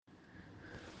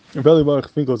Rabbi Baruch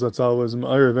Finkel's Zatzal was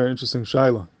a very interesting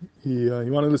shaila. He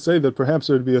wanted to say that perhaps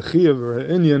there would be a chiyav or an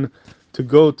inyan to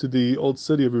go to the old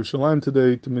city of Yerushalayim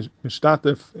today to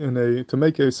mishtatef to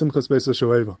make a simchas beis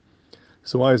HaShoeva.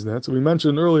 So why is that? So we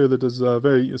mentioned earlier that there's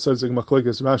it says like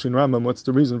Maxhlokes Rashi and Rambam. What's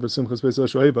the reason for simchas beis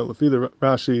HaShoeva? Lefi the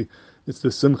Rashi, it's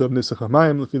the simcha of Nisach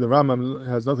HaMayim. Lefi the Rambam, it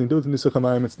has nothing to do with Nisach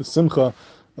HaMayim. It's the simcha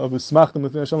of Usmachtem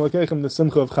Lefnei Hashem Elokeichem, the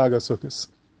simcha of Chag HaSukkos.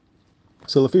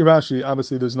 So Lefi Rashi,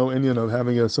 obviously there's no inyan of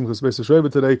having a simchas beis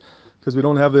HaShoeva today because we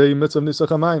don't have the mitzvah of Nisach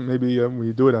HaMayim. Maybe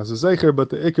we do it as a zecher,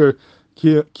 but the ikar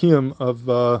kiyum of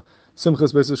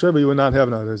simchas beis HaShoeva you would not have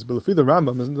nowadays. But Lefi the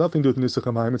Rambam has nothing to do with Nisach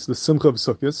HaMayim. It's the simcha of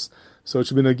Sukkos, so it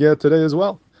should be negeh today as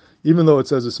well. Even though it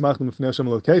says Usmachtem Lefnei Hashem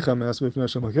Elokeichem, it has to be Lefnei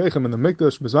Hashem Elokeichem in the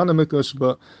mikdash, b'zman mikdash,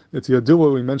 but it's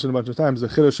Yadua, we mentioned a bunch of times, the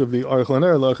chiddush of the Aruch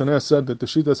LaNer. The Aruch LaNer said that the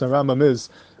Shitas Rambam is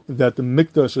that the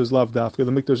mikdash is lav dafka,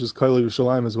 the mikdash is Kol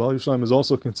Yerushalayim as well. Yerushalayim is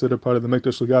also considered part of the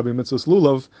mikdash l'gabi mitzvahs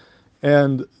lulav,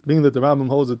 and being that the Rambam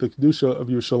holds that the kedusha of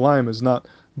Yerushalayim is not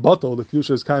batal, the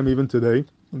kedusha is kaim even today.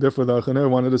 Therefore, the Aruch LaNer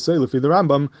wanted to say, Lefi the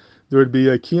Rambam, there would be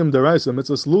a kiyum deraisa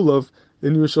mitzvahs lulav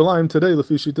in Yerushalayim today,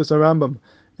 Lefi Shitas Rambam.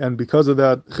 And because of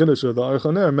that chiddush of the Aruch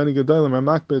LaNer, many gedolim are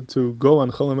makbid to go on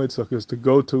Chol Hamoed Sukkos, to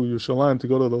go to Yerushalayim, to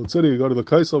go to the old city, to go to the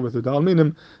Kaisel with the Dal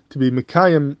Minim, to be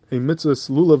Mekayim a mitzvahs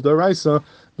lulav deraisa,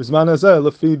 b'zman hazeh,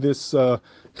 lefi this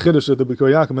chiddush of the Bikur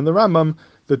Yaakov and the Rambam,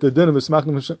 that the din of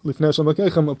Usmachtem Lefnei Hashem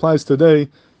Elokeichem applies today,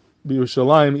 be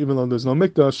Yerushalayim, even though there's no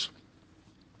mikdash,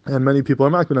 and many people are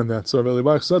makbid on that. So Rabbi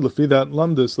Baruch said, lefi that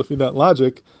lamdus, lefi that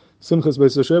logic, simchas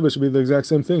beis HaShoeva should be the exact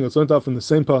same thing. It's learned out from the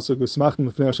same pasuk,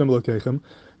 Usmachtem Lefnei Hashem Elokeichem,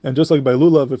 and just like by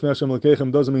lulav, Lefnei Hashem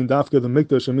Elokeichem doesn't mean dafka the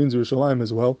mikdash, it means Yerushalayim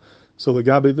as well. So the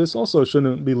gabi, this also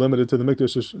shouldn't be limited to the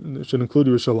mikdash; it should include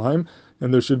Yerushalayim,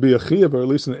 and there should be a chiyuv or at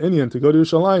least an inyan to go to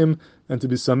Yerushalayim and to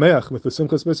be sameach with the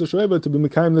simchas beis HaShoeva to be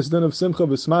mekayim this din of simcha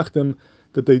v'smachtem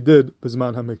that they did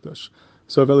b'zman hamikdash.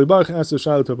 So Rabbi Baruch asked the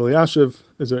shaila to Elishiv,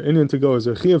 is there inyan to go? Is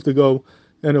there chiyuv to go?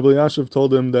 And Elishiv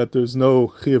told him that there's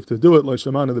no chiyuv to do it. Like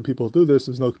Shemana, the people do this.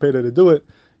 There's no kpeda to do it.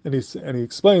 And he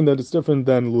explained that it's different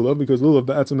than lulav because lulav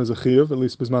ba'atzim is a chiyuv, at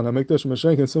least b'zman hamikdash,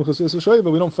 mashenk and simchas beis HaShoeva.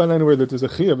 But we don't find anywhere that there's a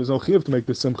chiyuv. There's no chiyuv to make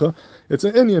this simcha. It's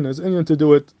an inyan. There's inyan to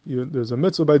do it. There's a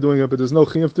mitzvah by doing it, but there's no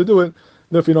chiyuv to do it.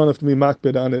 Therefore, you don't have to be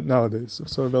makbid on it nowadays.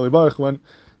 So Rabbi Baruch went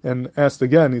and asked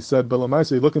again. He said, "But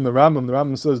Lamaisa, look in the Rambam. The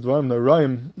Rambam says dvarim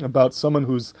naraim about someone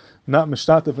who's not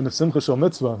mishtatef in the simcha shel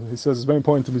mitzvah. He says it's very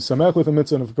important to be samech with a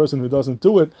mitzvah, and if a person who doesn't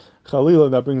do it,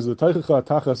 chalila, that brings the teichacha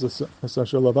tachas es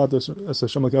Hashem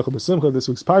lekecha b'simcha. This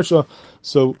week's parsha.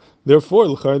 So therefore,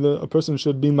 a person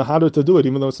should be mahader to do it,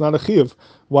 even though it's not a chiyuv.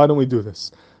 Why don't we do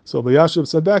this?" So Elishiv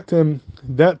said back to him,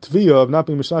 that tviyah of not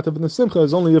being mishtatev in the simcha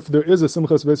is only if there is a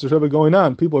simchas beis HaShoeva going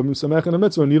on. People are misamech in a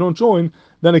mitzvah and you don't join,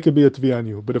 then it could be a tviyah on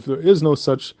you. But if there is no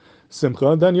such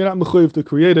simcha, then you're not mechuyev to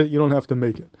create it, you don't have to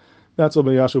make it. That's what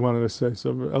Elishiv wanted to say.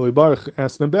 So Eli Baruch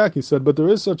asked him back, he said, but there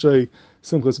is such a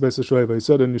simchas beis HaShoeva. He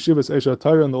said in Yeshivat Eisha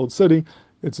Torah in the old city,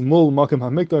 it's mul makim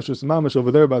hamikdash, it's mamish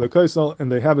over there by the kaisel,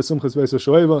 and they have a simchas beis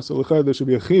HaShoeva, so l'chayr there should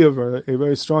be a chiyuv or a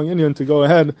very strong inyan to go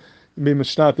ahead be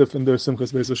mishtatif in their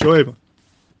simchas beis HaShoeva.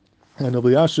 And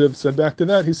Elishiv said back to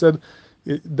that, he said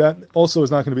that also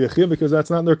is not going to be a chiyuv because that's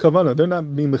not their kavanah. They're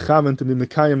not being mechavan to be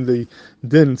mekayim the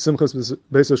din simchas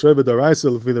beis HaShoeva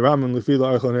daraisa lefi the Rambam lefi the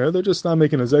Aruch LaNer. They're just not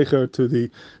making a zecher to the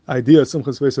idea of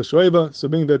simchas beis HaShoeva. So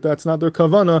being that that's not their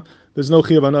kavanah, there's no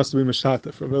chiyuv on us to be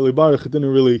mishtatif. Rabbi Baruch didn't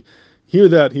really hear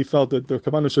that. He felt that their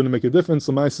kavanah shouldn't make a difference.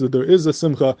 The Ma'aseh said there is a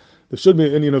simcha, there should be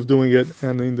an inyan of doing it,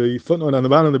 and in the footnote on the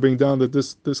bottom they bring down that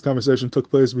this conversation took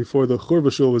place before the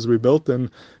Churva Shul was rebuilt, and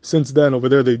since then over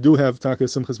there they do have taka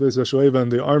simchas beis HaShoeva,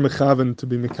 and they are mechaven to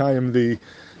be mekayim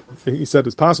he said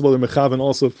it's possible they're mechaven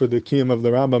also for the kiyum of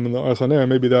the Rambam and the Aruch LaNer.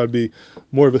 Maybe that would be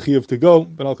more of a chiyuv to go,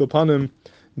 but al kapanim,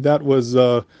 that was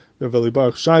Rabbi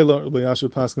Baruch Shaila, Rabbi Yashu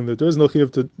Paskin, that there is no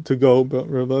chiyuv to go, but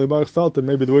Rabbi Baruch felt that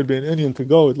maybe there would be an inyan to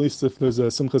go, at least if there's a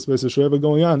simchas beis HaShoeva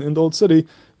going on in the old city,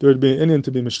 there would be an inyan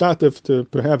to be mishtatif, to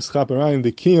perhaps chaparayim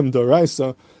the kiyum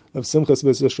daraisa of simchas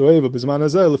beis HaShoeva, b'zman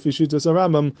hazeh, lefi shitas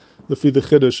Rambam, lefi the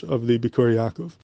chiddush of the Bikur Yaakov.